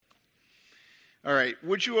All right,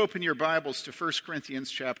 would you open your Bibles to 1 Corinthians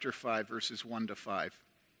chapter 5, verses 1 to 5?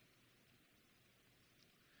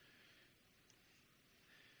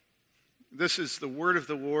 This is the word of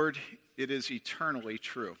the Lord. It is eternally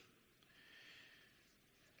true.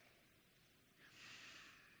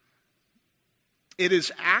 It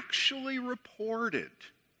is actually reported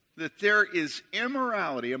that there is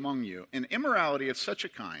immorality among you, and immorality of such a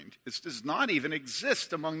kind as does not even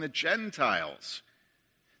exist among the Gentiles,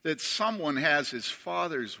 that someone has his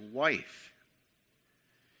father's wife.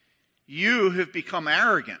 You have become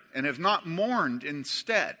arrogant and have not mourned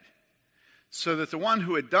instead, so that the one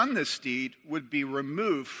who had done this deed would be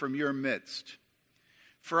removed from your midst.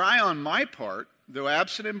 For I, on my part, though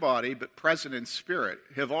absent in body but present in spirit,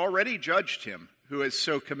 have already judged him who has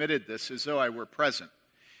so committed this as though I were present.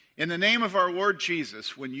 In the name of our Lord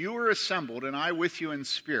Jesus, when you were assembled, and I with you in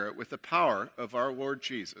spirit, with the power of our Lord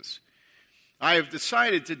Jesus, I have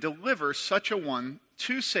decided to deliver such a one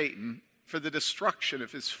to Satan for the destruction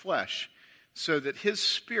of his flesh, so that his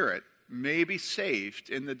spirit may be saved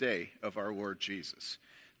in the day of our Lord Jesus.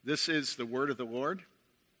 This is the word of the Lord.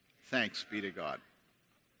 Thanks be to God.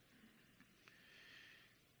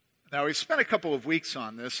 Now, we've spent a couple of weeks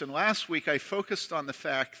on this, and last week I focused on the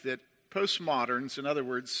fact that postmoderns, in other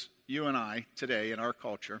words, you and I today in our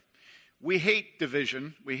culture, we hate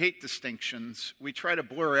division, we hate distinctions, we try to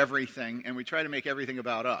blur everything, and we try to make everything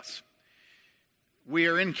about us. We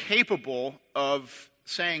are incapable of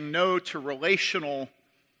saying no to relational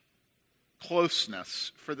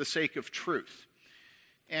closeness for the sake of truth.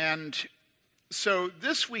 And so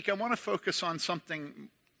this week I want to focus on something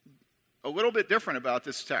a little bit different about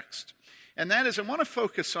this text. And that is, I want to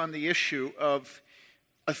focus on the issue of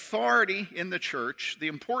authority in the church, the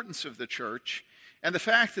importance of the church, and the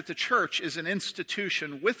fact that the church is an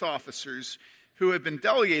institution with officers who have been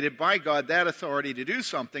delegated by God that authority to do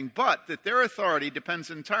something, but that their authority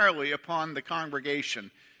depends entirely upon the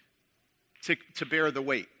congregation to bear the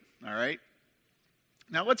weight. All right?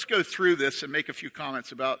 Now let's go through this and make a few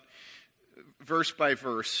comments about verse by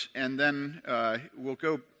verse, and then we'll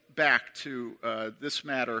go back to this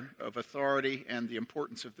matter of authority and the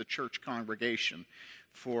importance of the church congregation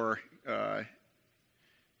for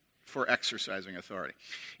exercising authority.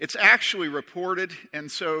 It's actually reported, and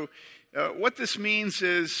so what this means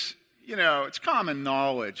is, it's common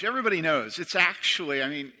knowledge. Everybody knows. It's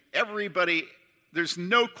actually, everybody, there's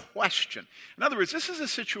no question. In other words, this is a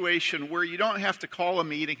situation where you don't have to call a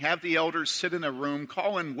meeting, have the elders sit in a room,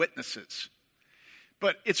 call in witnesses.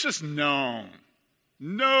 But it's just known.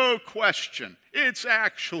 No question. It's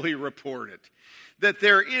actually reported that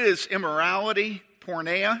there is immorality,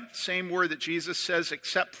 porneia, same word that Jesus says,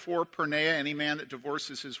 except for porneia, any man that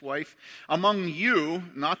divorces his wife, among you,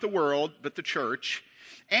 not the world, but the church,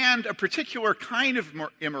 and a particular kind of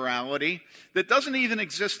immorality that doesn't even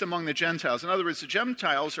exist among the Gentiles. In other words, the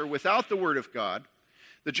Gentiles are without the word of God.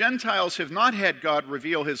 The Gentiles have not had God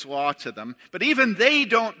reveal his law to them, but even they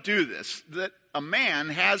don't do this, that a man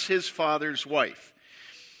has his father's wife.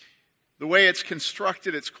 The way it's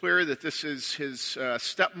constructed, it's clear that this is his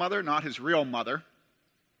stepmother, not his real mother.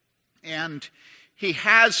 And he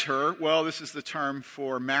has her, well, this is the term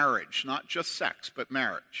for marriage, not just sex, but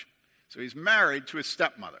marriage. So he's married to his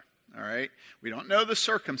stepmother, all right? We don't know the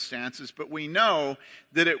circumstances, but we know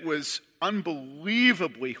that it was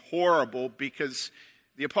unbelievably horrible because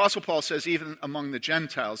the Apostle Paul says even among the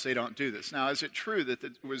Gentiles they don't do this. Now, is it true that there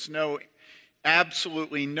was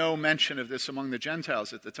absolutely no mention of this among the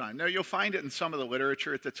Gentiles at the time? No, you'll find it in some of the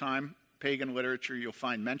literature at the time, pagan literature, you'll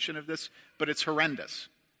find mention of this, but it's horrendous.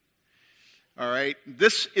 All right?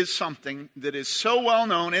 This is something that is so well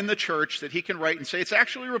known in the church that he can write and say it's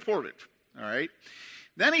actually reported. All right?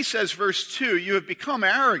 Then he says, verse 2, you have become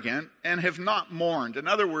arrogant and have not mourned. In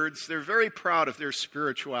other words, they're very proud of their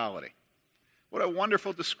spirituality. What a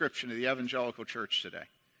wonderful description of the evangelical church today.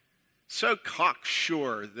 So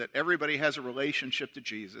cocksure that everybody has a relationship to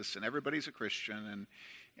Jesus and everybody's a Christian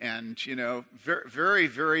and very, very,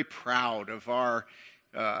 very proud of our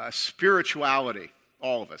spirituality,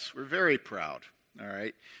 all of us. We're very proud, all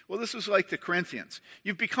right? Well, this is like the Corinthians.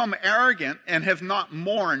 You've become arrogant and have not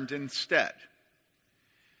mourned instead.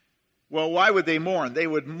 Well, why would they mourn? They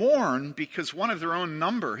would mourn because one of their own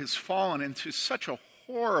number has fallen into such a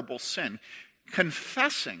horrible sin,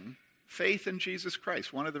 confessing faith in Jesus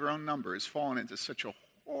Christ. One of their own number has fallen into such a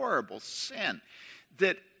horrible sin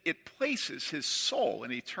that it places his soul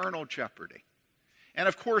in eternal jeopardy. And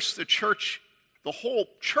of course, the church, the whole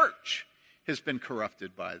church, has been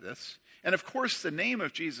corrupted by this. And of course, the name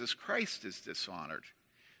of Jesus Christ is dishonored.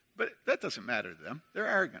 But that doesn't matter to them. They're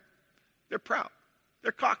arrogant. They're proud.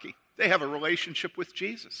 They're cocky. They have a relationship with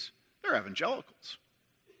Jesus. They're evangelicals.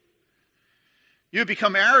 You have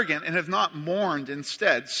become arrogant and have not mourned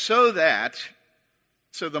instead, so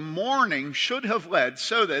the mourning should have led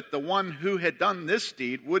so that the one who had done this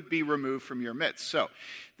deed would be removed from your midst. So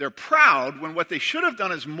they're proud when what they should have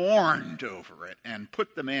done is mourned over it and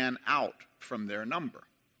put the man out from their number.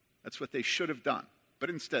 That's what they should have done. But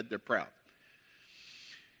instead, they're proud.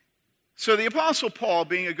 So the Apostle Paul,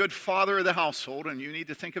 being a good father of the household, and you need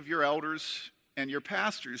to think of your elders and your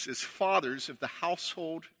pastors as fathers of the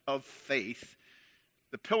household of faith,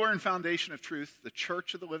 the pillar and foundation of truth, the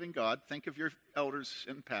church of the living God. Think of your elders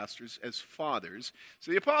and pastors as fathers.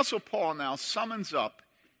 So the Apostle Paul now summons up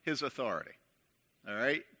his authority. All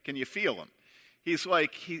right? Can you feel him? He's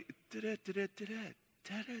like,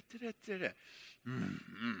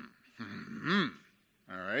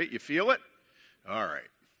 all right, you feel it? All right.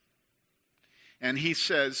 And he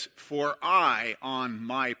says, for I, on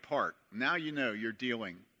my part. Now you know you're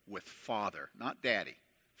dealing with father, not daddy,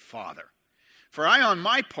 father. For I, on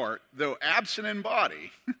my part, though absent in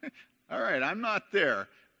body, all right, I'm not there,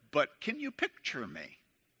 but can you picture me?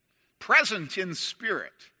 Present in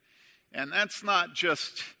spirit. And that's not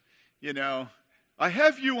just, I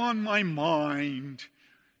have you on my mind.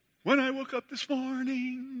 When I woke up this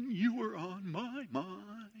morning, you were on my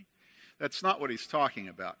mind. That's not what he's talking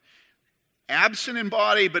about. Absent in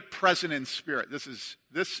body, but present in spirit. This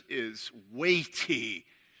is weighty.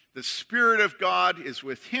 The Spirit of God is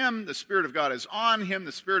with him. The Spirit of God is on him.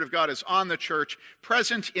 The Spirit of God is on the church.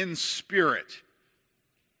 Present in spirit.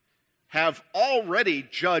 Have already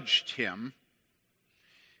judged him.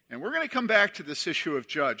 And we're going to come back to this issue of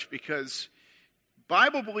judge because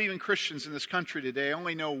Bible-believing Christians in this country today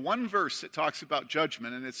only know one verse that talks about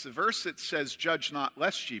judgment, and it's the verse that says, judge not,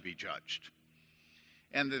 lest ye be judged.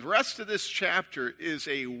 And the rest of this chapter is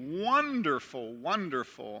a wonderful,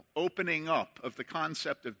 wonderful opening up of the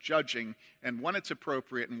concept of judging and when it's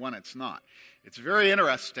appropriate and when it's not. It's very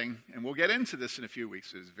interesting, and we'll get into this in a few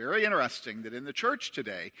weeks. It's very interesting that in the church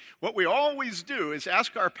today, what we always do is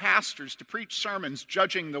ask our pastors to preach sermons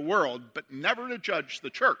judging the world, but never to judge the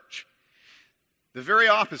church. The very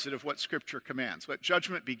opposite of what Scripture commands. Let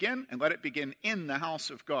judgment begin, and let it begin in the house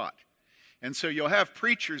of God. And so you'll have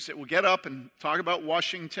preachers that will get up and talk about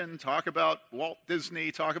Washington, talk about Walt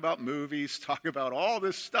Disney, talk about movies, talk about all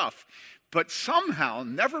this stuff, but somehow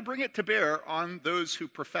never bring it to bear on those who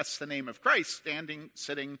profess the name of Christ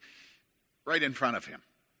sitting right in front of him.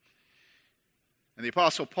 And the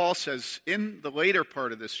Apostle Paul says in the later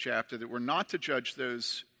part of this chapter that we're not to judge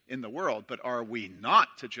those in the world, but are we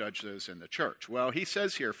not to judge those in the church? Well, he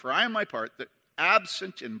says here, for I, on my part, that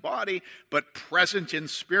absent in body, but present in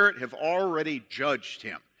spirit, have already judged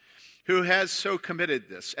him, who has so committed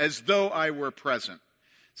this, as though I were present.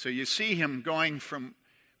 So you see him going from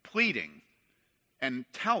pleading and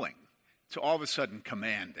telling to all of a sudden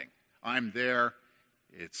commanding. I'm there,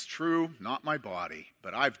 it's true, not my body,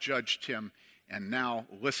 but I've judged him, and now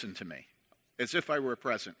listen to me, as if I were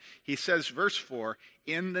present. He says, verse 4,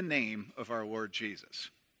 in the name of our Lord Jesus.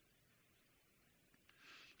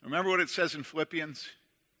 Remember what it says in Philippians?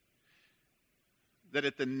 That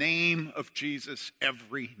at the name of Jesus,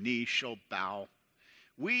 every knee shall bow.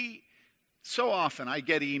 So often I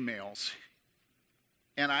get emails,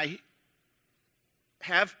 and I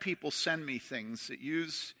have people send me things that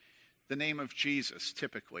use the name of Jesus,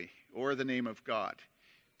 typically, or the name of God,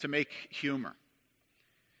 to make humor.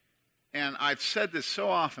 And I've said this so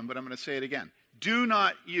often, but I'm going to say it again. Do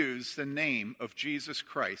not use the name of Jesus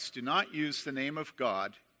Christ. Do not use the name of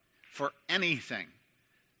God for anything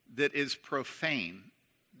that is profane,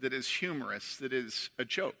 that is humorous, that is a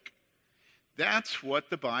joke. That's what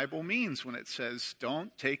the Bible means when it says,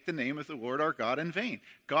 don't take the name of the Lord our God in vain.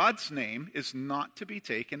 God's name is not to be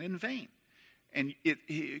taken in vain. And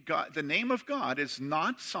the name of God is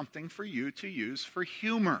not something for you to use for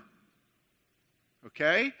humor.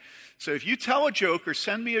 Okay? So if you tell a joke or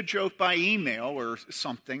send me a joke by email or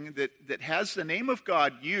something that has the name of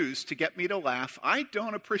God used to get me to laugh, I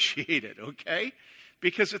don't appreciate it, okay?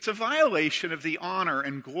 Because it's a violation of the honor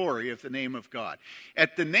and glory of the name of God.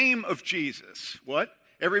 At the name of Jesus, what?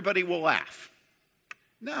 Everybody will laugh.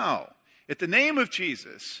 No. At the name of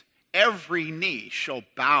Jesus, every knee shall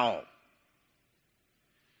bow.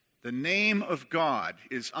 The name of God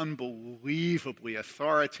is unbelievably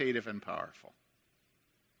authoritative and powerful.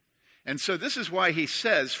 And so this is why he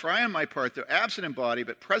says, for I on my part, though absent in body,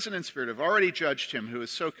 but present in spirit, have already judged him who has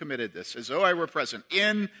so committed this, as though I were present,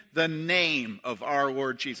 in the name of our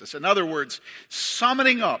Lord Jesus. In other words,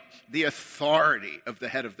 summoning up the authority of the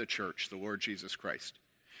head of the church, the Lord Jesus Christ.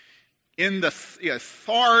 In the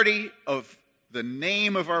authority of the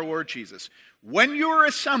name of our Lord Jesus. when you are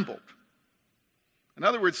assembled. In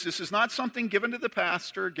other words, this is not something given to the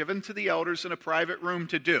pastor, given to the elders in a private room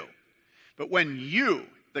to do. But when you,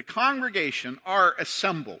 the congregation, are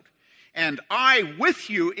assembled, and I with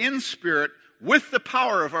you in spirit, with the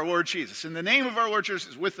power of our Lord Jesus. In the name of our Lord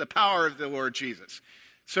Jesus, with the power of the Lord Jesus.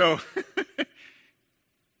 So,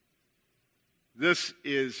 this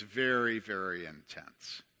is very, very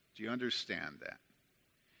intense. Do you understand that?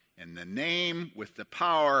 In the name, with the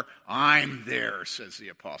power, I'm there, says the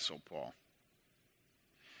Apostle Paul.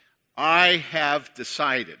 I have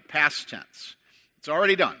decided, past tense, it's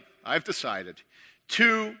already done. I've decided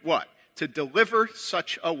to what? To deliver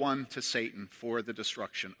such a one to Satan for the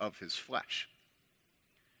destruction of his flesh.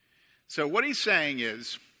 So what he's saying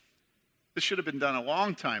is, this should have been done a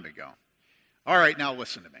long time ago. All right, now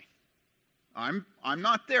listen to me. I'm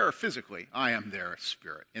not there physically. I am there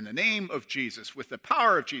spirit. In the name of Jesus, with the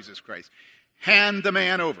power of Jesus Christ, hand the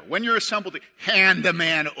man over. When you're assembled, hand the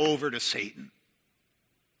man over to Satan.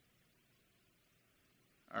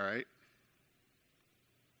 All right?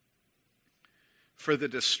 For the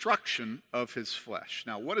destruction of his flesh.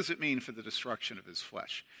 Now, what does it mean for the destruction of his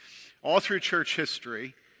flesh? All through church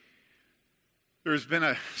history, there's been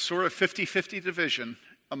a sort of 50-50 division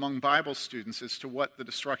among Bible students as to what the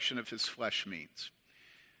destruction of his flesh means.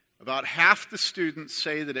 About half the students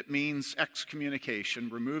say that it means excommunication,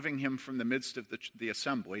 removing him from the midst of the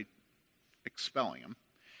assembly, expelling him.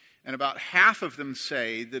 And about half of them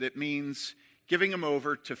say that it means giving him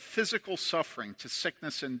over to physical suffering, to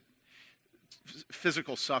sickness and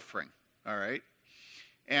physical suffering, all right?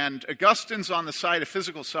 And Augustine's on the side of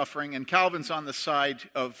physical suffering, and Calvin's on the side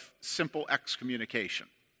of simple excommunication.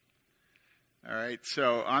 All right,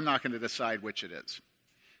 so I'm not going to decide which it is.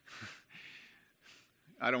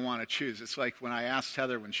 I don't want to choose. It's like when I asked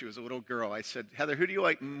Heather when she was a little girl, I said, Heather, who do you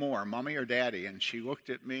like more, mommy or daddy? And she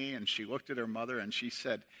looked at me, and she looked at her mother, and she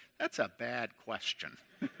said, that's a bad question.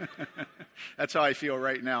 That's how I feel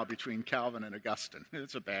right now between Calvin and Augustine.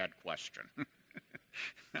 It's a bad question.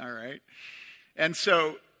 All right? And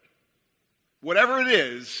so, whatever it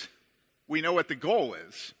is, we know what the goal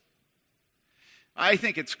is. I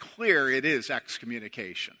think it's clear it is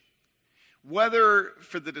excommunication. Whether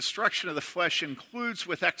for the destruction of the flesh includes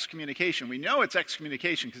with excommunication, we know it's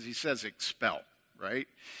excommunication because he says expel, right?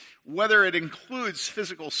 Whether it includes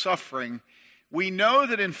physical suffering, we know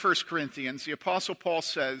that in 1 Corinthians, the Apostle Paul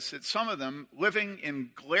says that some of them living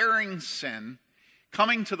in glaring sin,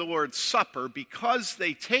 coming to the Lord's Supper, because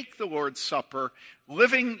they take the Lord's Supper,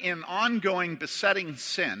 living in ongoing besetting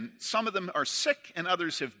sin, some of them are sick and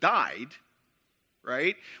others have died,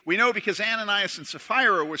 right? We know because Ananias and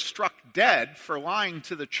Sapphira were struck dead for lying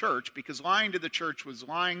to the church, because lying to the church was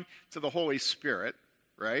lying to the Holy Spirit,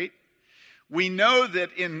 right? We know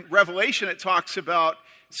that in Revelation it talks about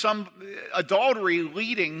some adultery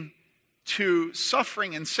leading to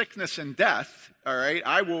suffering and sickness and death, all right?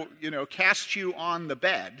 I will, cast you on the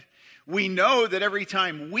bed. We know that every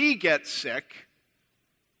time we get sick,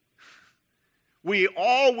 we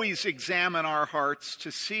always examine our hearts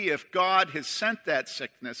to see if God has sent that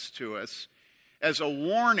sickness to us as a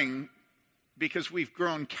warning because we've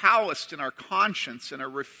grown calloused in our conscience and are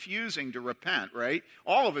refusing to repent, right?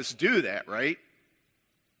 All of us do that, right?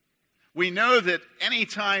 We know that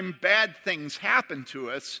anytime bad things happen to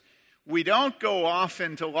us, we don't go off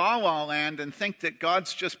into la-la land and think that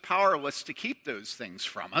God's just powerless to keep those things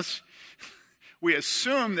from us. We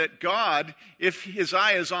assume that God, if his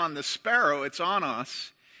eye is on the sparrow, it's on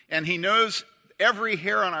us, and he knows every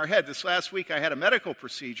hair on our head. This last week I had a medical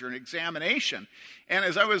procedure, an examination, and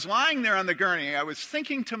as I was lying there on the gurney, I was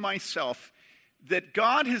thinking to myself that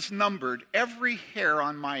God has numbered every hair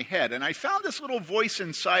on my head, and I found this little voice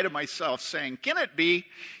inside of myself saying, can it be,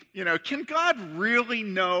 can God really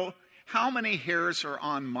know how many hairs are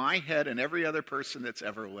on my head and every other person that's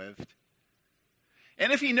ever lived?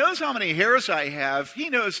 And if he knows how many hairs I have, he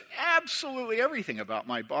knows absolutely everything about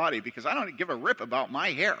my body because I don't give a rip about my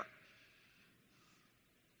hair.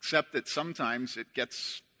 Except that sometimes it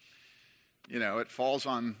gets, it falls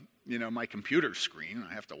on, my computer screen.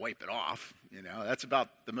 I have to wipe it off. That's about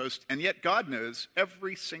the most. And yet God knows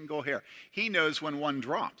every single hair. He knows when one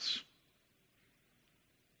drops.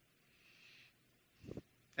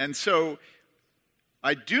 And so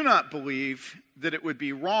I do not believe that it would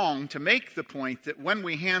be wrong to make the point that when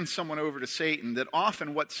we hand someone over to Satan, that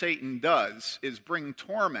often what Satan does is bring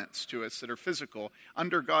torments to us that are physical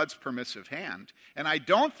under God's permissive hand. And I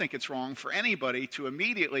don't think it's wrong for anybody to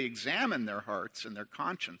immediately examine their hearts and their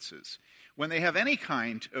consciences when they have any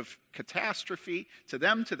kind of catastrophe to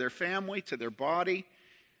them, to their family, to their body.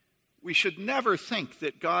 we should never think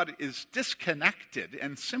that God is disconnected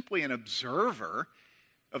and simply an observer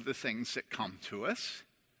of the things that come to us.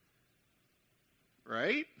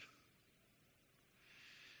 Right?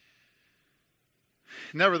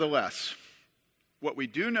 Nevertheless, what we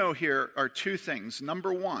do know here are two things.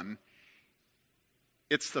 Number one,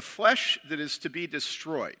 it's the flesh that is to be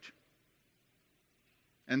destroyed.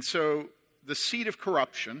 And so the seed of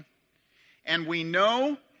corruption. And we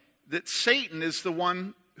know that Satan is the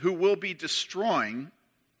one who will be destroying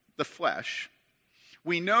the flesh.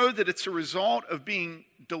 We know that it's a result of being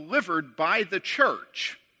delivered by the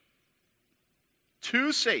church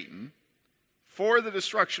to Satan for the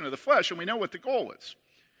destruction of the flesh. And we know what the goal is.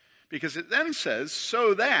 Because it then says,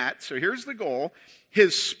 so here's the goal,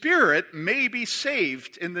 his spirit may be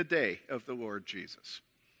saved in the day of the Lord Jesus.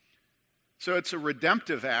 So it's a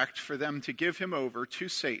redemptive act for them to give him over to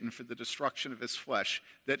Satan for the destruction of his flesh,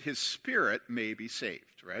 that his spirit may be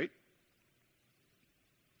saved, right?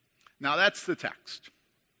 Now that's the text.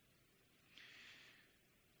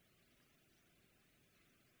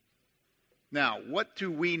 Now, what do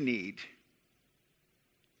we need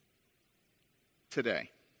today?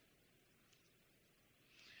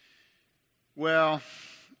 Well,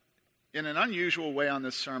 in an unusual way on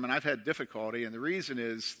this sermon, I've had difficulty, and the reason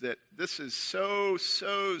is that this is so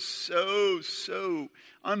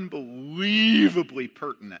unbelievably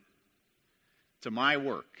pertinent to my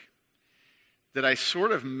work that I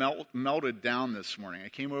sort of melted down this morning. I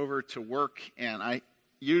came over to work, and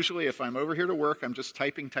usually if I'm over here to work, I'm just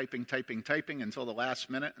typing until the last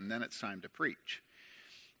minute, and then it's time to preach.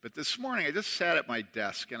 But this morning, I just sat at my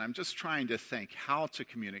desk, and I'm just trying to think how to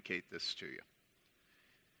communicate this to you.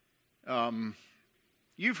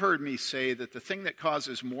 You've heard me say that the thing that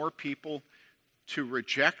causes more people to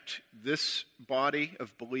reject this body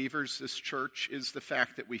of believers, this church, is the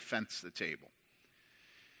fact that we fence the table.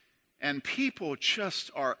 And people just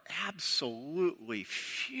are absolutely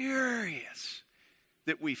furious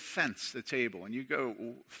that we fence the table. And you go,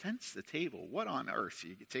 well, fence the table? What on earth?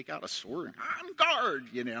 You take out a sword and on guard,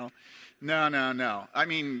 No. I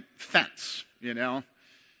mean, fence,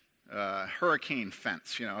 hurricane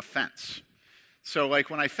fence, a fence. So like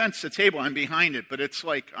when I fence the table, I'm behind it, but it's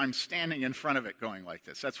like I'm standing in front of it going like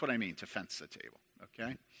this. That's what I mean, to fence the table,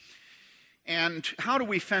 okay? And how do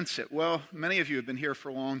we fence it? Well, many of you have been here for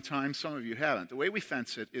a long time. Some of you haven't. The way we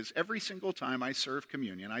fence it is every single time I serve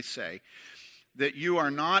communion, I say that you are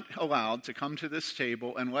not allowed to come to this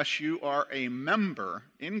table unless you are a member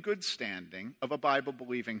in good standing of a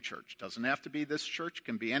Bible-believing church. Doesn't have to be this church,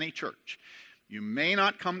 can be any church. You may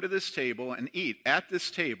not come to this table and eat at this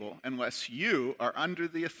table unless you are under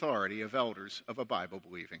the authority of elders of a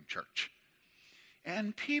Bible-believing church.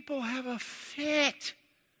 And people have a fit.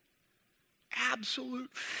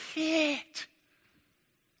 Absolute fit.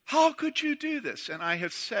 How could you do this? And I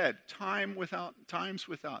have said times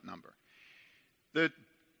without number, the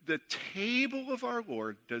table of our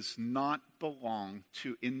Lord does not belong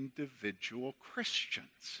to individual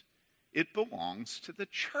Christians. It belongs to the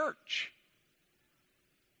church.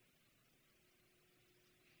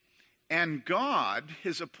 And God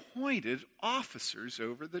has appointed officers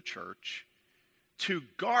over the church to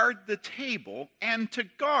guard the table and to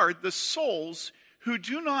guard the souls who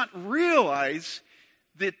do not realize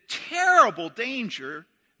the terrible danger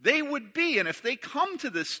they would be in if they come to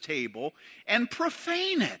this table and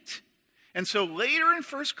profane it. And so later in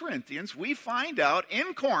 1 Corinthians, we find out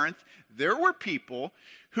in Corinth, there were people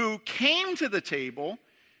who came to the table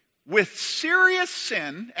with serious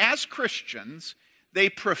sin as Christians. They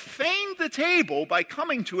profaned the table by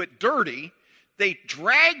coming to it dirty. They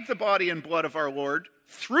dragged the body and blood of our Lord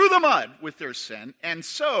through the mud with their sin. And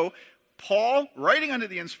so Paul, writing under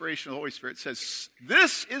the inspiration of the Holy Spirit, says,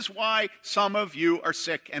 this is why some of you are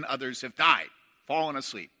sick and others have died. Fallen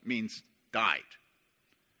asleep means died.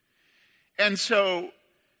 And so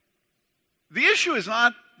the issue is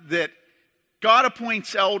not that God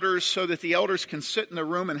appoints elders so that the elders can sit in the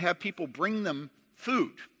room and have people bring them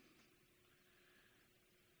food.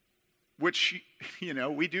 Which,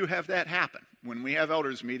 we do have that happen. When we have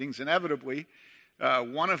elders meetings, inevitably,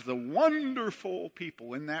 one of the wonderful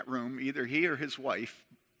people in that room, either he or his wife,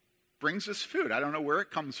 brings us food. I don't know where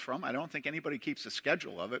it comes from. I don't think anybody keeps a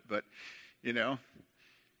schedule of it, but,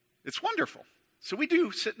 it's wonderful. So we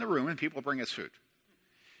do sit in the room and people bring us food.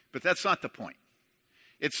 But that's not the point.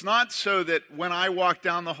 It's not so that when I walk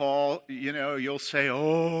down the hall, you'll say,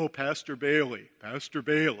 oh, Pastor Bailey.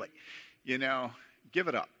 Give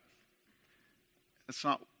it up. It's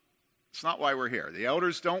not why we're here. The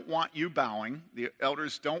elders don't want you bowing. The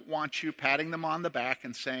elders don't want you patting them on the back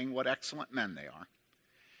and saying what excellent men they are.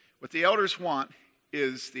 What the elders want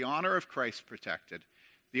is the honor of Christ protected,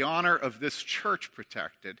 the honor of this church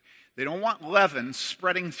protected. They don't want leaven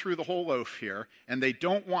spreading through the whole loaf here, and they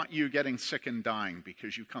don't want you getting sick and dying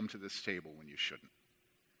because you come to this table when you shouldn't.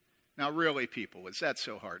 Now, really, people, is that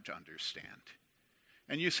so hard to understand?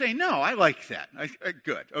 And you say, no, I like that.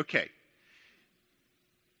 Good, okay.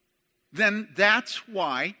 Then that's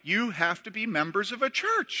why you have to be members of a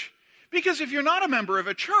church. Because if you're not a member of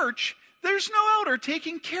a church, there's no elder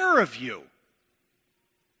taking care of you.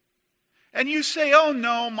 And you say, oh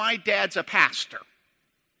no, my dad's a pastor.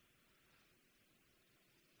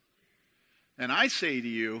 And I say to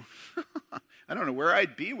you, I don't know where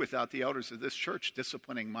I'd be without the elders of this church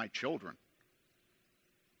disciplining my children.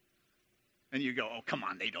 And you go, oh, come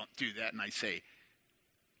on, they don't do that. And I say,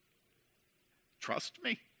 trust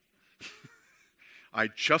me. I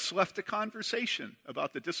just left a conversation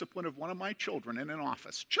about the discipline of one of my children in an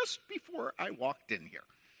office just before I walked in here.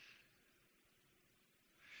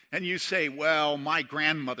 And you say, well, my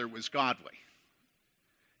grandmother was godly.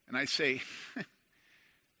 And I say,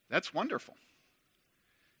 that's wonderful.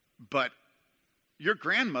 But your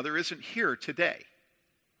grandmother isn't here today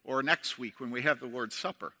or next week when we have the Lord's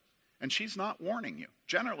Supper. And she's not warning you.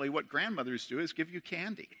 Generally, what grandmothers do is give you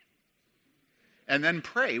candy. And then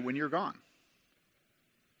pray when you're gone.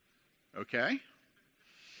 Okay?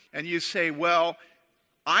 And you say, well,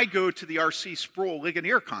 I go to the R.C. Sproul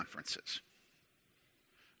Ligonier conferences.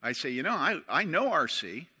 I say, you know, I know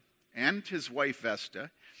R.C. and his wife Vesta,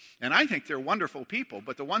 and I think they're wonderful people,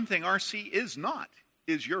 but the one thing R.C. is not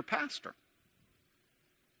is your pastor.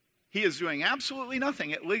 He is doing absolutely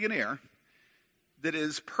nothing at Ligonier that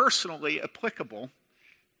is personally applicable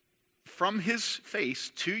from his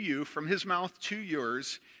face to you, from his mouth to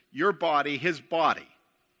yours, your body, his body.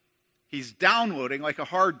 He's downloading like a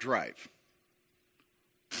hard drive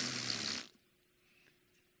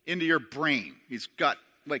into your brain. He's got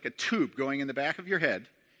like a tube going in the back of your head,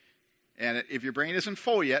 and if your brain isn't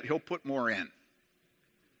full yet, he'll put more in.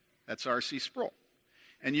 That's R.C. Sproul.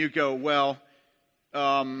 And you go, well,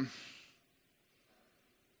 I'm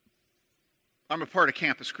a part of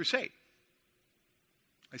Campus Crusade.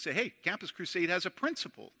 I say, hey, Campus Crusade has a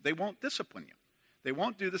principle. They won't discipline you. They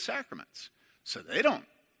won't do the sacraments. So they don't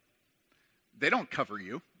cover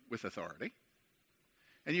you with authority.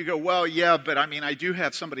 And you go, well, yeah, but I mean, I do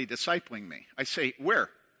have somebody discipling me. I say, where?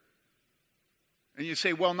 And you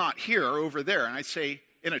say, well, not here, over there. And I say,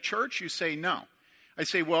 in a church? You say, no. I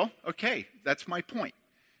say, well, okay, that's my point.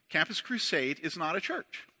 Campus Crusade is not a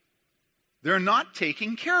church. They're not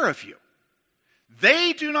taking care of you.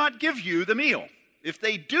 They do not give you the meal. If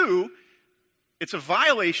they do, it's a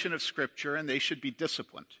violation of Scripture and they should be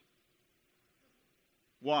disciplined.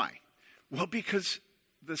 Why? Well, because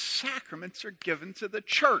the sacraments are given to the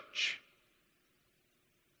church.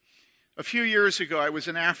 A few years ago, I was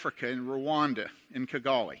in Africa, in Rwanda, in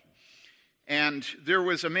Kigali. And there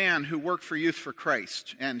was a man who worked for Youth for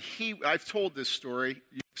Christ. And I've told this story,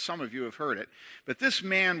 some of you have heard it, but this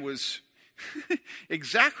man was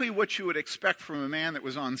exactly what you would expect from a man that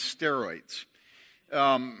was on steroids.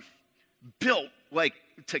 Built like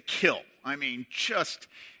to kill. I mean,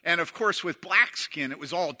 and of course with black skin, it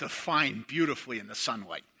was all defined beautifully in the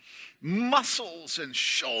sunlight. Muscles and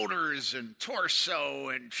shoulders and torso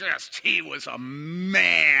and he was a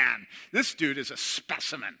man. This dude is a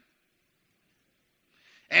specimen.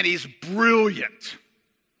 And he's brilliant.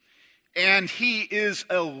 And he is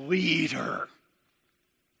a leader.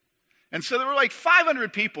 And so there were like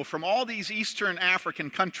 500 people from all these Eastern African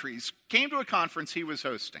countries came to a conference he was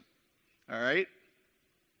hosting. All right?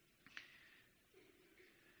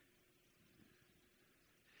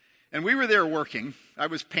 And we were there working. I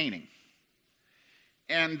was painting.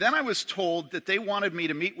 And then I was told that they wanted me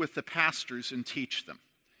to meet with the pastors and teach them.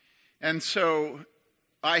 And so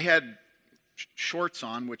I had shorts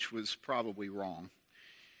on, which was probably wrong,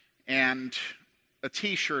 and a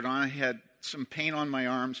T-shirt on. I had some paint on my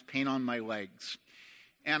arms, paint on my legs.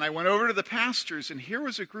 And I went over to the pastors, and here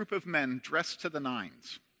was a group of men dressed to the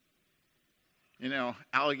nines. You know,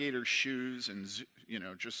 alligator shoes and,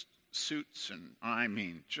 just suits, and I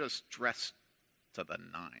mean, just dressed to the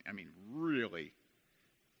nine. I mean, really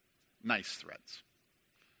nice threads.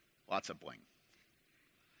 Lots of bling.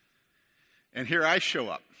 And here I show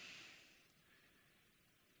up.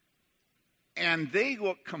 And they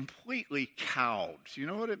look completely cowed. Do you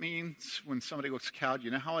know what it means when somebody looks cowed?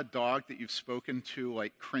 You know how a dog that you've spoken to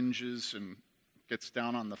like cringes and gets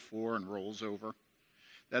down on the floor and rolls over?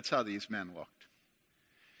 That's how these men looked.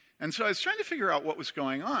 And so I was trying to figure out what was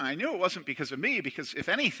going on. I knew it wasn't because of me, because if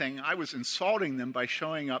anything, I was insulting them by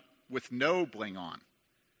showing up with no bling on,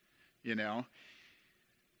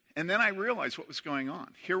 And then I realized what was going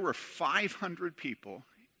on. Here were 500 people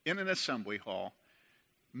in an assembly hall,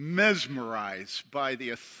 mesmerized by the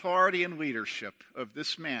authority and leadership of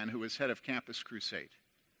this man who was head of Campus Crusade.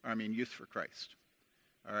 Youth for Christ.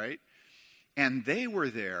 All right? And they were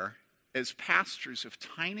there as pastors of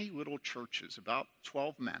tiny little churches, about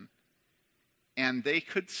 12 men, and they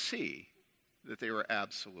could see that they were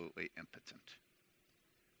absolutely impotent.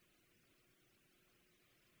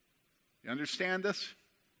 You understand this?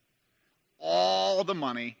 All the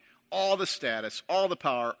money, all the status, all the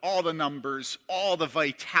power, all the numbers, all the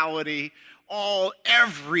vitality,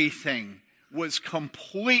 everything was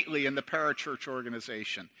completely in the parachurch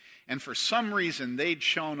organization. And for some reason, they'd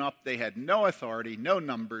shown up. They had no authority, no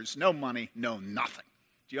numbers, no money, no nothing.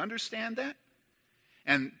 Do you understand that?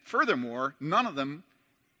 And furthermore, none of them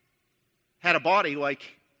had a body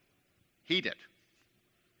like he did.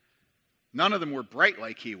 None of them were bright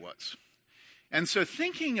like he was. And so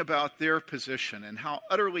thinking about their position and how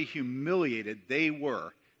utterly humiliated they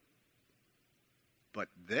were, but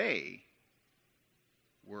they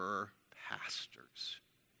were pastors.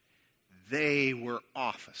 They were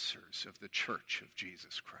officers of the Church of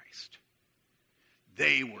Jesus Christ.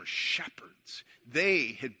 They were shepherds.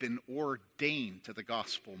 They had been ordained to the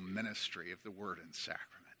gospel ministry of the Word and Sacrament.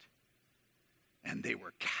 And they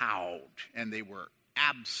were cowed, and they were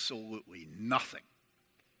absolutely nothing.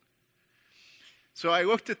 So I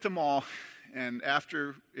looked at them all, and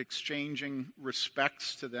after exchanging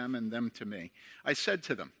respects to them and them to me, I said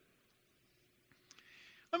to them,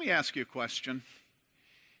 let me ask you a question.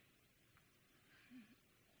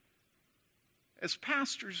 As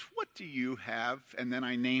pastors, what do you have? And then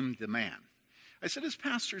I named the man. I said, as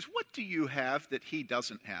pastors, what do you have that he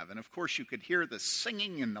doesn't have? And of course, you could hear the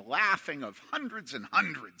singing and the laughing of hundreds and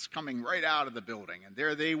hundreds coming right out of the building. And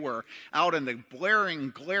there they were, out in the blaring,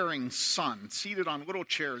 glaring sun, seated on little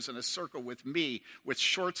chairs in a circle with me, with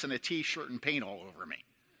shorts and a t-shirt and paint all over me.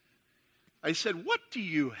 I said, what do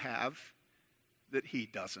you have that he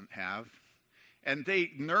doesn't have? And they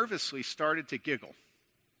nervously started to giggle,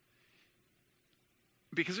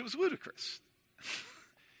 because it was ludicrous.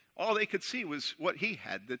 All they could see was what he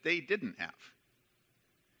had that they didn't have.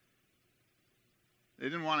 They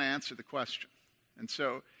didn't want to answer the question. And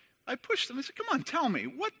so I pushed them. I said, come on, tell me,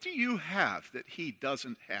 what do you have that he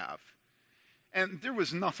doesn't have? And there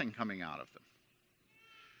was nothing coming out of them.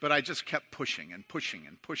 But I just kept pushing and pushing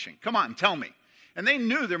and pushing. Come on, tell me. And they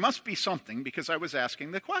knew there must be something because I was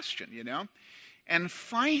asking the question, you know. And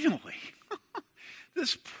finally,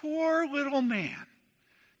 this poor little man,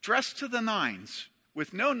 dressed to the nines,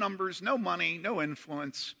 with no numbers, no money, no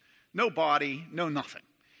influence, no body, no nothing.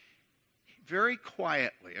 Very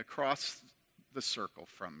quietly across the circle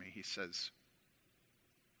from me, he says,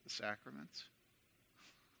 the sacraments?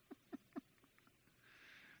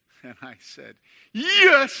 And I said,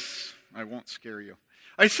 yes. I won't scare you.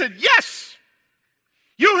 I said, yes,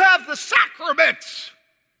 you have the sacraments.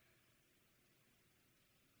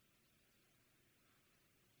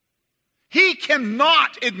 He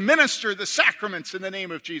cannot administer the sacraments in the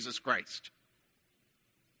name of Jesus Christ.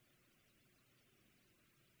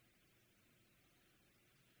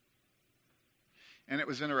 And it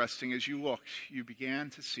was interesting, as you looked, you began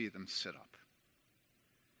to see them sit up.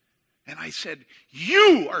 And I said,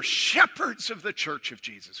 you are shepherds of the Church of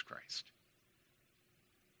Jesus Christ.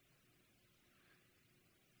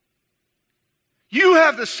 You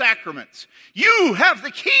have the sacraments. You have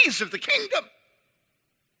the keys of the kingdom.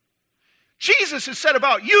 Jesus has said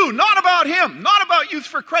about you, not about him, not about Youth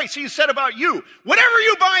for Christ. He said about you, whatever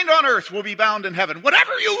you bind on earth will be bound in heaven.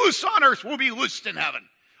 Whatever you loose on earth will be loosed in heaven.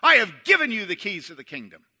 I have given you the keys of the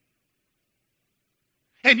kingdom.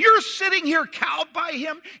 And you're sitting here cowed by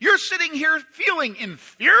him. You're sitting here feeling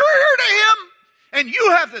inferior to him. And you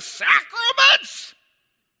have the sacraments.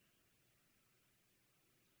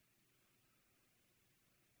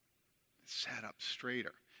 Sat up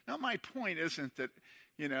straighter. Now, my point isn't that,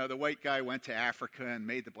 you know, the white guy went to Africa and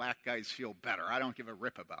made the black guys feel better. I don't give a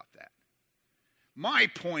rip about that. My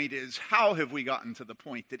point is, how have we gotten to the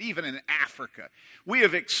point that even in Africa, we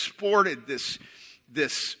have exported this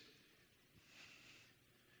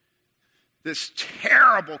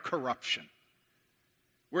terrible corruption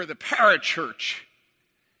where the parachurch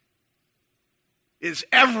is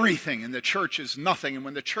everything and the church is nothing. And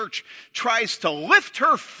when the church tries to lift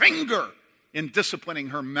her finger in disciplining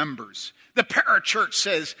her members, the parachurch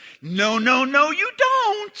says, no, no, no, you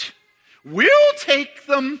don't. We'll take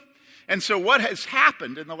them. And so what has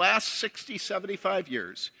happened in the last 60, 75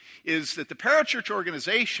 years is that the parachurch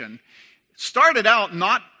organization started out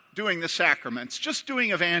not doing the sacraments, just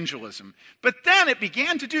doing evangelism. But then it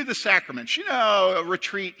began to do the sacraments. You know, a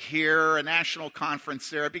retreat here, a national conference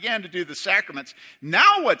there. It began to do the sacraments.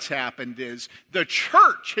 Now what's happened is the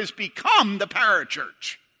church has become the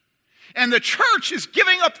parachurch. And the church is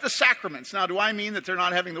giving up the sacraments. Now, do I mean that they're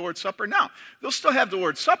not having the Lord's Supper? No. They'll still have the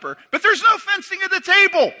Lord's Supper, but there's no fencing at the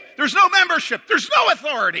table. There's no membership. There's no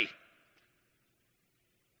authority.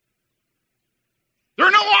 There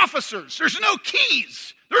are no officers. There's no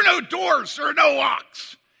keys. There are no doors. There are no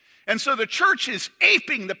locks. And so the church is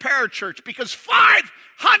aping the parachurch because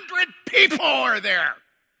 500 people are there.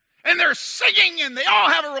 And they're singing, and they all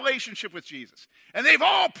have a relationship with Jesus. And they've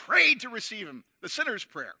all prayed to receive him, the sinner's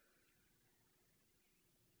prayer.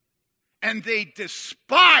 And they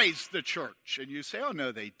despise the church. And you say, oh,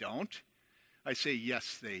 no, they don't. I say,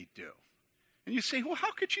 yes, they do. And you say, well,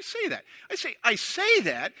 how could you say that? I say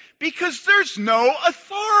that because there's no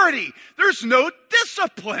authority. There's no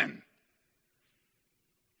discipline.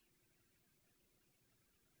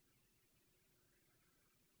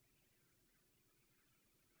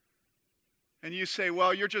 And you say,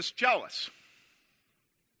 well, you're just jealous.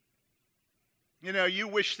 You know, you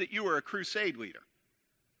wish that you were a crusade leader.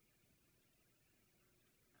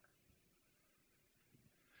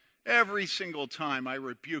 Every single time I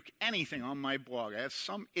rebuke anything on my blog, I have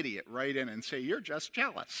some idiot write in and say, you're just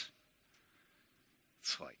jealous.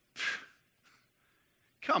 It's like,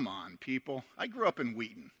 come on, people. I grew up in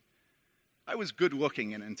Wheaton. I was good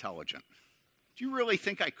looking and intelligent. Do you really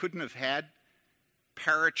think I couldn't have had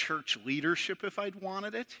parachurch leadership if I'd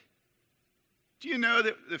wanted it? Do you know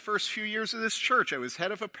that the first few years of this church, I was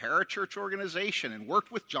head of a parachurch organization and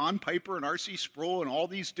worked with John Piper and R.C. Sproul and all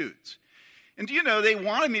these dudes. And do you know they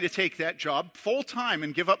wanted me to take that job full time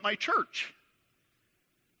and give up my church?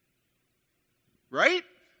 Right?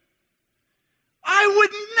 I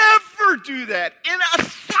would never do that. In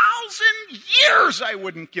 1,000 years, I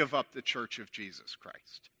wouldn't give up the Church of Jesus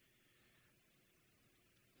Christ.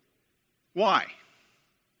 Why?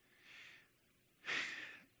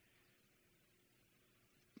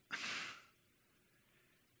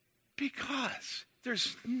 Because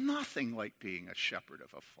there's nothing like being a shepherd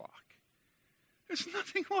of a flock. There's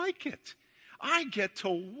nothing like it. I get to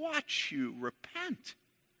watch you repent.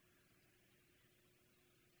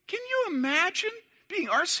 Can you imagine being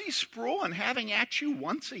R.C. Sproul and having at you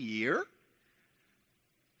once a year?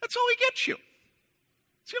 That's all he gets you.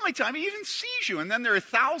 It's the only time he even sees you, and then there are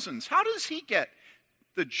thousands. How does he get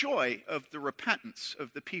the joy of the repentance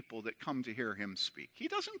of the people that come to hear him speak? He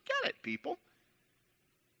doesn't get it, people.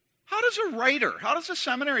 How does a writer, how does a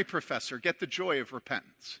seminary professor get the joy of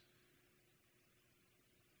repentance?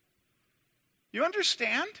 You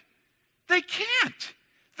understand? They can't.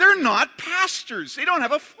 They're not pastors. They don't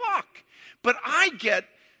have a flock. But I get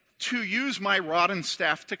to use my rod and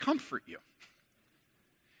staff to comfort you.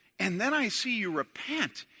 And then I see you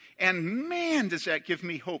repent. And man, does that give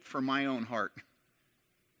me hope for my own heart.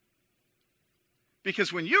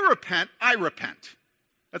 Because when you repent, I repent.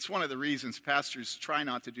 That's one of the reasons pastors try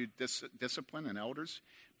not to do discipline and elders.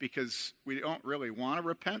 Because we don't really want to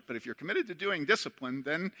repent. But if you're committed to doing discipline,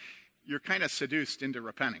 then you're kind of seduced into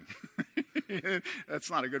repenting. That's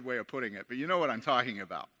not a good way of putting it, but you know what I'm talking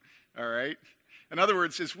about, all right? In other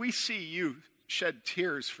words, as we see you shed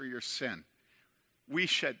tears for your sin, we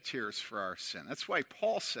shed tears for our sin. That's why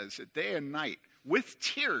Paul says that day and night, with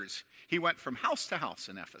tears, he went from house to house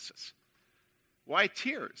in Ephesus. Why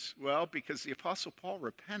tears? Well, because the Apostle Paul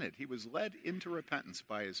repented. He was led into repentance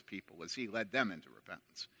by his people as he led them into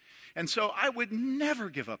repentance. And so I would never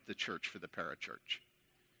give up the church for the parachurch.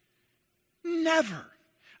 Never.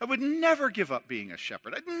 I would never give up being a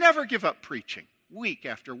shepherd. I'd never give up preaching week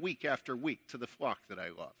after week after week to the flock that I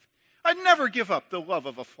love. I'd never give up the love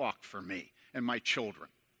of a flock for me and my children.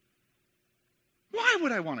 Why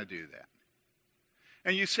would I want to do that?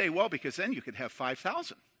 And you say, well, because then you could have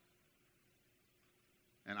 5,000.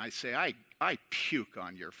 And I say, I puke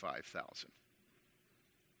on your 5,000.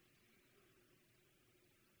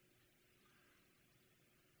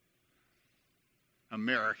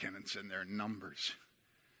 Americans and their numbers.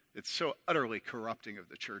 It's so utterly corrupting of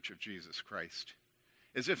the Church of Jesus Christ.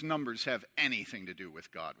 As if numbers have anything to do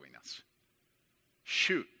with godliness.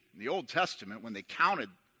 Shoot, in the Old Testament, when they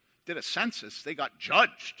did a census, they got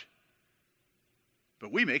judged.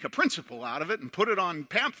 But we make a principle out of it and put it on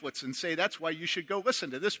pamphlets and say that's why you should go listen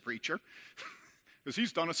to this preacher, because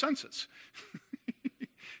he's done a census.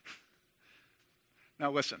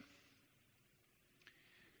 Now listen.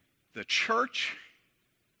 The church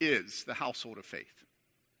is the household of faith.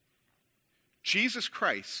 Jesus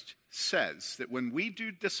Christ says that when we do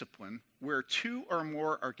discipline, where two or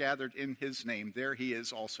more are gathered in his name, there he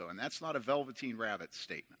is also. And that's not a Velveteen Rabbit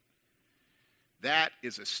statement. That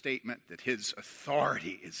is a statement that his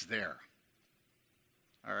authority is there.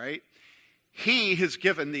 All right? He has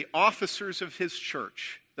given the officers of his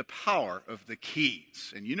church the power of the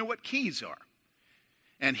keys. And you know what keys are.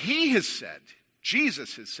 And he has said,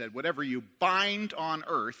 Jesus has said, whatever you bind on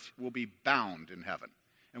earth will be bound in heaven.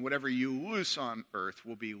 And whatever you loose on earth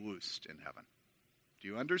will be loosed in heaven. Do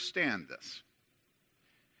you understand this?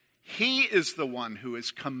 He is the one who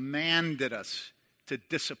has commanded us to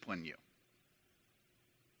discipline you.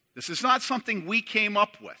 This is not something we came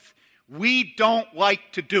up with. We don't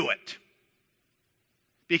like to do it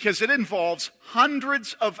because it involves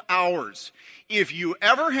hundreds of hours. If you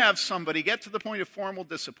ever have somebody get to the point of formal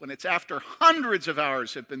discipline, it's after hundreds of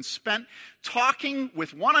hours have been spent talking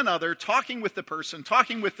with one another, talking with the person,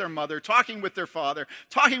 talking with their mother, talking with their father,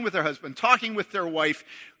 talking with their husband, talking with their wife,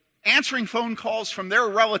 answering phone calls from their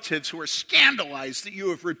relatives who are scandalized that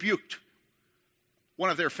you have rebuked one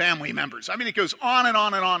of their family members. I mean, it goes on and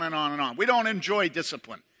on and on and on and on. We don't enjoy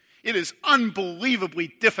discipline. It is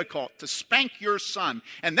unbelievably difficult to spank your son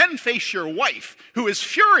and then face your wife, who is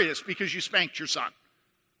furious because you spanked your son.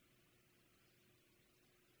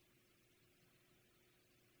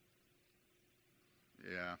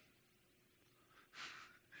 Yeah.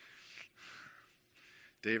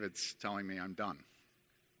 David's telling me I'm done.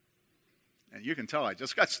 And you can tell I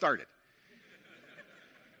just got started.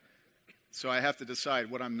 So I have to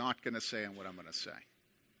decide what I'm not going to say and what I'm going to say.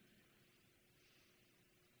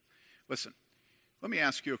 Listen, let me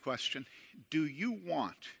ask you a question. Do you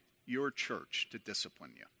want your church to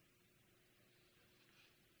discipline you?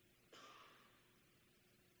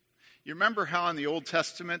 You remember how in the Old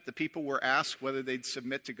Testament the people were asked whether they'd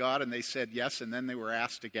submit to God and they said yes, and then they were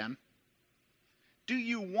asked again? Do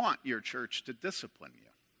you want your church to discipline you?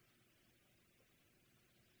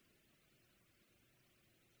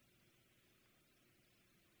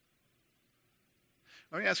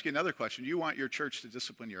 Let me ask you another question. Do you want your church to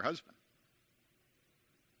discipline your husband?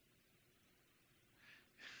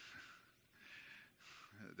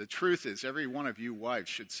 The truth is, every one of you wives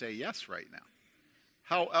should say yes right now.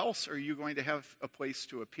 How else are you going to have a place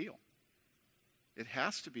to appeal? It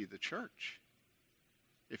has to be the church.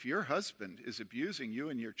 If your husband is abusing you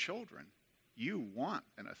and your children, you want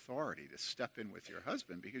an authority to step in with your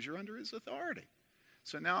husband because you're under his authority.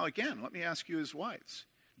 So now again, let me ask you as wives.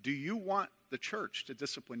 Do you want the church to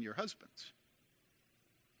discipline your husbands?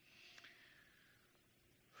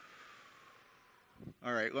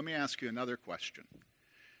 All right, let me ask you another question.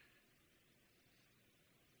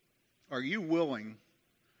 Are you willing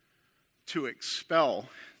to expel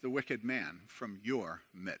the wicked man from your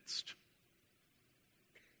midst?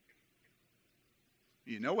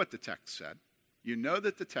 You know what the text said. You know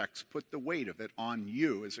that the text put the weight of it on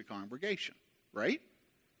you as a congregation, right?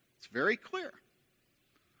 It's very clear.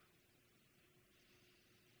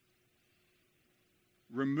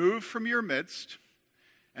 Remove from your midst.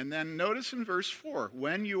 And then notice in verse 4,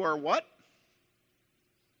 when you are what?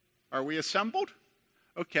 Are we assembled?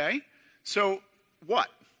 Okay. So what?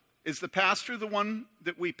 Is the pastor the one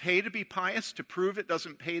that we pay to be pious to prove it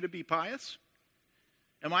doesn't pay to be pious?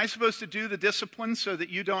 Am I supposed to do the discipline so that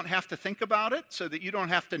you don't have to think about it, so that you don't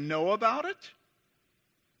have to know about it?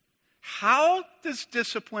 How does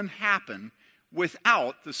discipline happen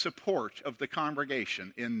without the support of the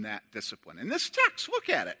congregation in that discipline? In this text, look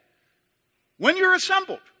at it. When you're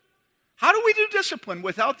assembled, how do we do discipline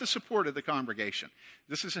without the support of the congregation?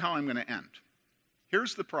 This is how I'm going to end.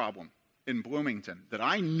 Here's the problem in Bloomington, that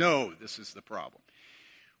I know this is the problem.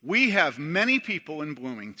 We have many people in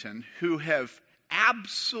Bloomington who have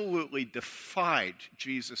absolutely defied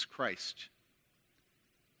Jesus Christ.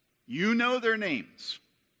 You know their names.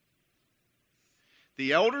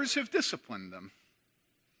 The elders have disciplined them.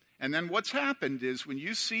 And then what's happened is when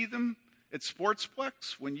you see them at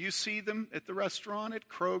Sportsplex, when you see them at the restaurant at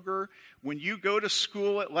Kroger, when you go to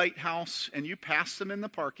school at Lighthouse and you pass them in the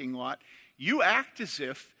parking lot, you act as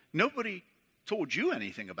if nobody told you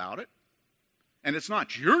anything about it. And it's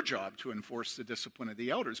not your job to enforce the discipline of the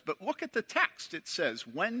elders. But look at the text. It says,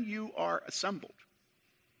 when you are assembled.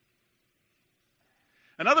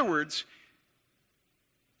 In other words,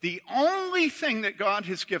 the only thing that God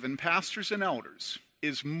has given pastors and elders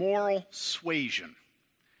is moral suasion.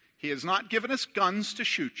 He has not given us guns to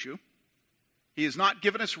shoot you. He has not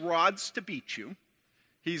given us rods to beat you.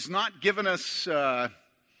 He's not given us, the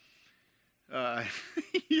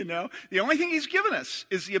only thing he's given us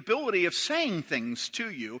is the ability of saying things to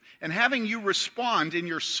you and having you respond in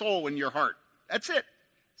your soul and your heart. That's it.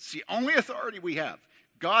 It's the only authority we have.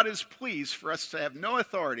 God is pleased for us to have no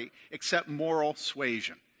authority except moral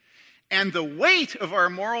suasion. And the weight of our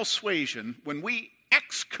moral suasion, when we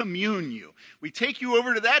excommune you, we take you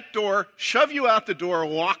over to that door, shove you out the door,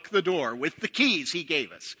 lock the door with the keys he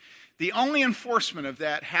gave us. The only enforcement of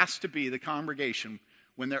that has to be the congregation,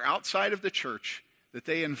 when they're outside of the church, that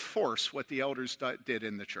they enforce what the elders did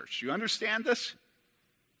in the church. Do you understand this?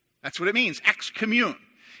 That's what it means, excommune.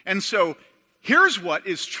 And so here's what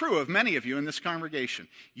is true of many of you in this congregation.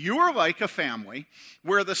 You are like a family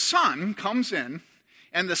where the son comes in,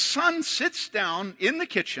 and the son sits down in the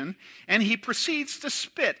kitchen, and he proceeds to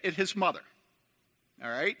spit at his mother. All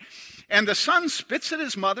right? And the son spits at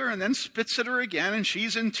his mother and then spits at her again, and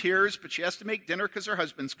she's in tears, but she has to make dinner because her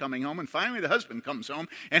husband's coming home. And finally the husband comes home,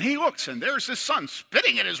 and he looks, and there's his son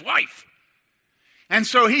spitting at his wife. And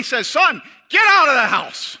so he says, "Son, get out of the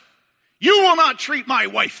house. You will not treat my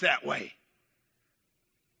wife that way."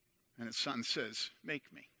 And his son says,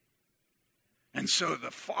 "Make me." And so the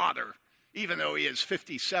father, even though he is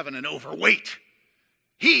 57 and overweight,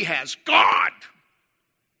 he has God.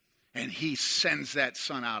 And he sends that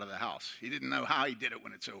son out of the house. He didn't know how he did it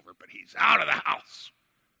when it's over, but he's out of the house.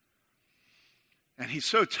 And he's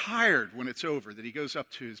so tired when it's over that he goes up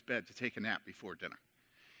to his bed to take a nap before dinner.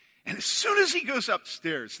 And as soon as he goes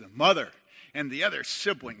upstairs, the mother and the other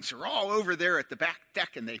siblings are all over there at the back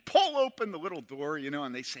deck, and they pull open the little door,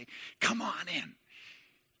 and they say, "Come on in.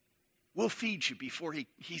 We'll feed you before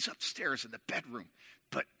he's upstairs in the bedroom.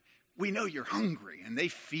 But we know you're hungry." And they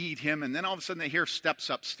feed him, and then all of a sudden they hear steps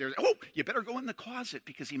upstairs. "Oh, you better go in the closet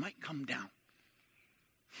because he might come down."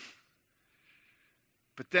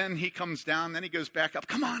 But then he comes down, then he goes back up.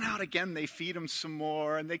 "Come on out again." They feed him some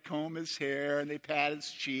more, and they comb his hair, and they pat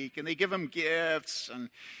his cheek, and they give him gifts,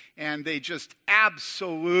 and they just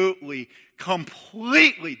absolutely,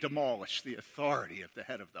 completely demolish the authority of the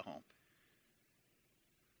head of the home.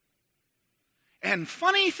 And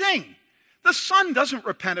funny thing, the son doesn't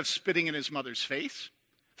repent of spitting in his mother's face.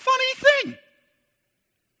 Funny thing.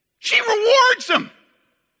 She rewards him.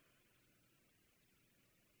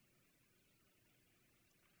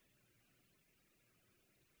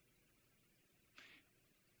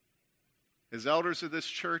 As elders of this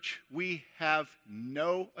church, we have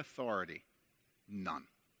no authority. None.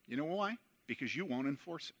 You know why? Because you won't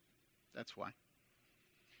enforce it. That's why.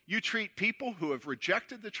 You treat people who have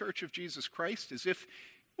rejected the church of Jesus Christ as if,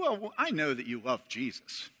 well, I know that you love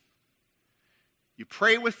Jesus. You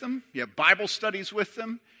pray with them. You have Bible studies with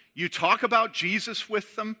them. You talk about Jesus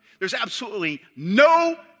with them. There's absolutely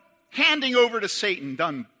no handing over to Satan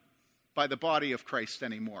done by the body of Christ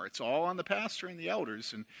anymore. It's all on the pastor and the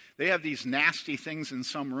elders, and they have these nasty things in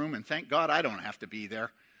some room, and thank God I don't have to be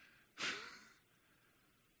there.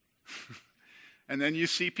 And then you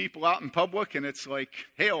see people out in public, and it's like,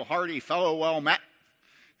 "Hail, hearty fellow, well met."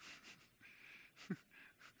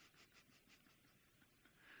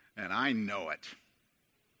 And I know it.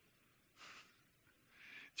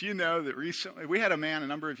 Do you know that recently, we had a man a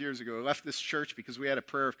number of years ago who left this church because we had a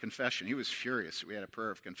prayer of confession. He was furious that we had a prayer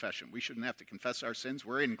of confession. We shouldn't have to confess our sins.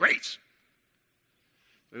 We're in grace.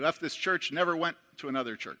 He left this church, never went to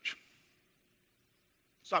another church.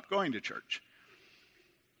 Stopped going to church.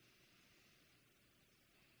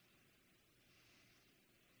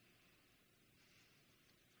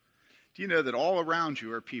 Do you know that all around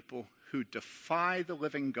you are people who defy the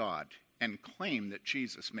living God and claim that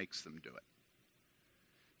Jesus makes them do it?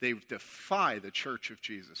 They defy the church of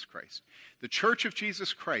Jesus Christ. The church of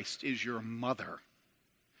Jesus Christ is your mother.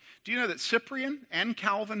 Do you know that Cyprian and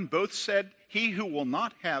Calvin both said, "He who will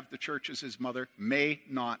not have the church as his mother may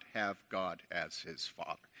not have God as his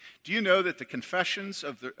father"? Do you know that the confessions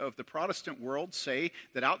of the Protestant world say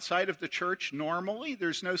that outside of the church, normally,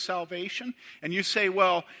 there's no salvation? And you say,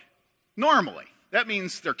 well, normally, that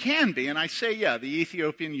means there can be. And I say, yeah, the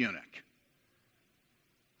Ethiopian eunuch.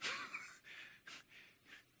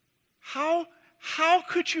 How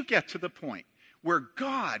could you get to the point where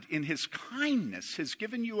God, in his kindness, has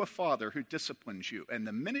given you a father who disciplines you, and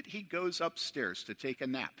the minute he goes upstairs to take a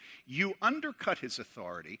nap, you undercut his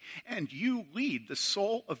authority, and you lead the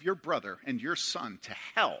soul of your brother and your son to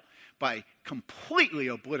hell by completely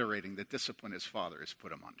obliterating the discipline his father has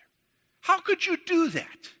put him under? How could you do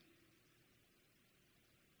that?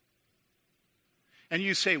 And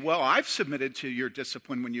you say, well, I've submitted to your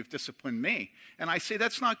discipline when you've disciplined me. And I say,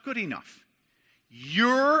 that's not good enough.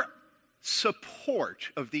 Your support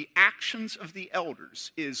of the actions of the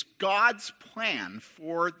elders is God's plan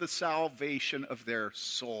for the salvation of their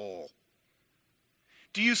soul.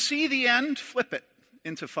 Do you see the end? Flip it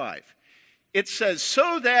into 5. It says,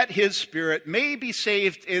 so that his spirit may be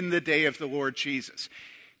saved in the day of the Lord Jesus.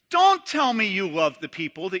 Don't tell me you love the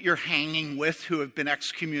people that you're hanging with who have been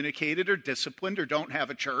excommunicated or disciplined or don't have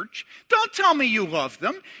a church. Don't tell me you love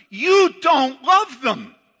them. You don't love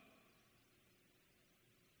them.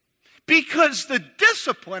 Because the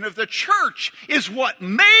discipline of the church is what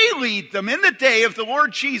may lead them in the day of the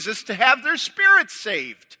Lord Jesus to have their spirits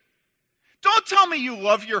saved. Don't tell me you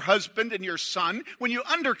love your husband and your son when you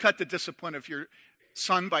undercut the discipline of your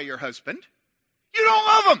son by your husband. You don't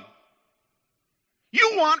love him.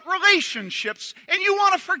 You want relationships, and you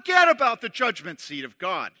want to forget about the judgment seat of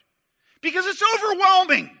God because it's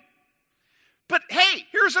overwhelming. But hey,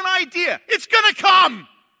 here's an idea. It's going to come.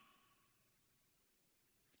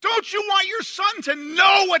 Don't you want your son to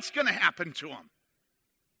know what's going to happen to him?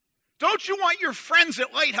 Don't you want your friends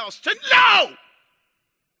at Lighthouse to know?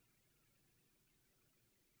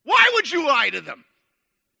 Why would you lie to them?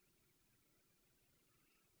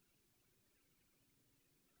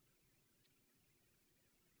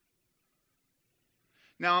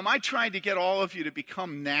 Now, am I trying to get all of you to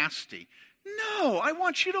become nasty? No, I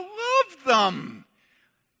want you to love them.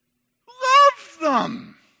 Love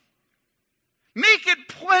them. Make it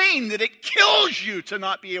plain that it kills you to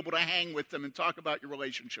not be able to hang with them and talk about your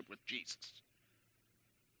relationship with Jesus.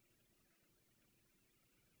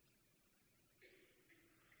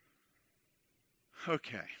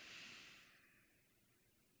 Okay.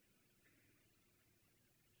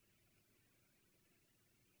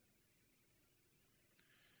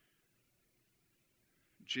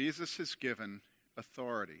 Jesus has given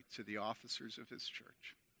authority to the officers of his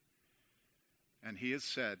church. And he has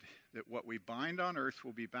said that what we bind on earth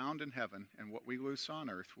will be bound in heaven, and what we loose on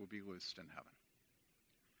earth will be loosed in heaven.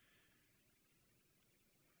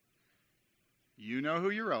 You know who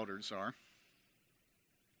your elders are.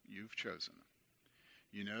 You've chosen them.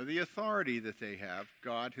 You know the authority that they have.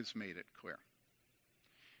 God has made it clear.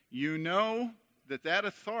 You know that that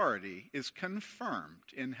authority is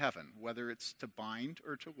confirmed in heaven, whether it's to bind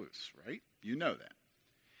or to loose, right? You know that.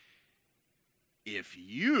 If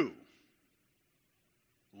you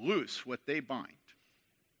loose what they bind,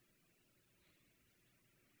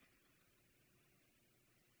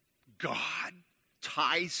 God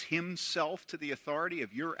ties himself to the authority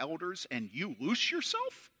of your elders and you loose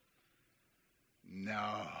yourself?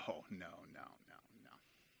 No.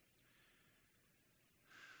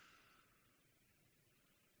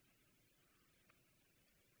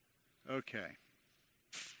 Okay.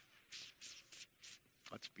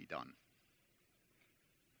 Let's be done.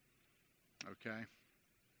 Okay?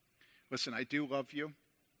 Listen, I do love you.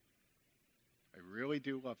 I really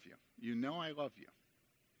do love you. You know I love you.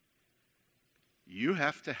 You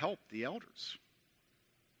have to help the elders.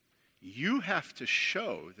 You have to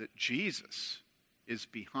show that Jesus is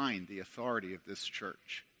behind the authority of this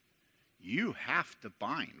church. You have to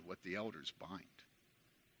bind what the elders bind.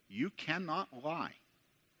 You cannot lie.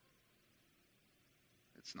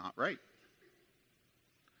 It's not right.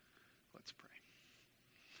 Let's pray.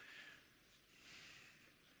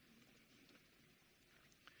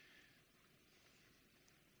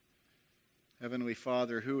 Heavenly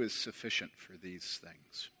Father, who is sufficient for these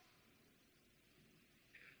things?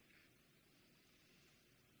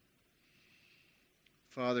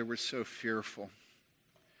 Father, we're so fearful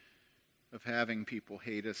of having people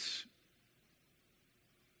hate us.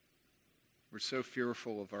 We're so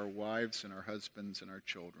fearful of our wives and our husbands and our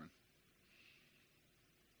children.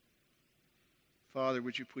 Father,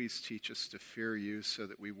 would you please teach us to fear you so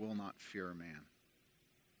that we will not fear man?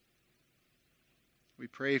 We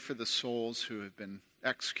pray for the souls who have been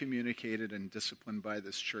excommunicated and disciplined by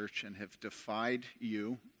this church and have defied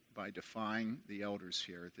you by defying the elders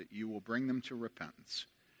here, that you will bring them to repentance.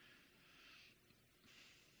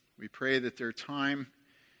 We pray that their time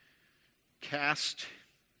cast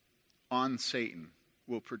on Satan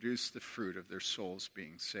will produce the fruit of their souls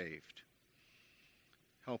being saved.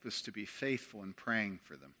 Help us to be faithful in praying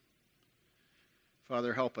for them.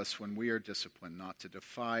 Father, help us when we are disciplined not to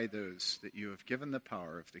defy those that you have given the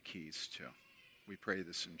power of the keys to. We pray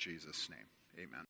this in Jesus' name. Amen.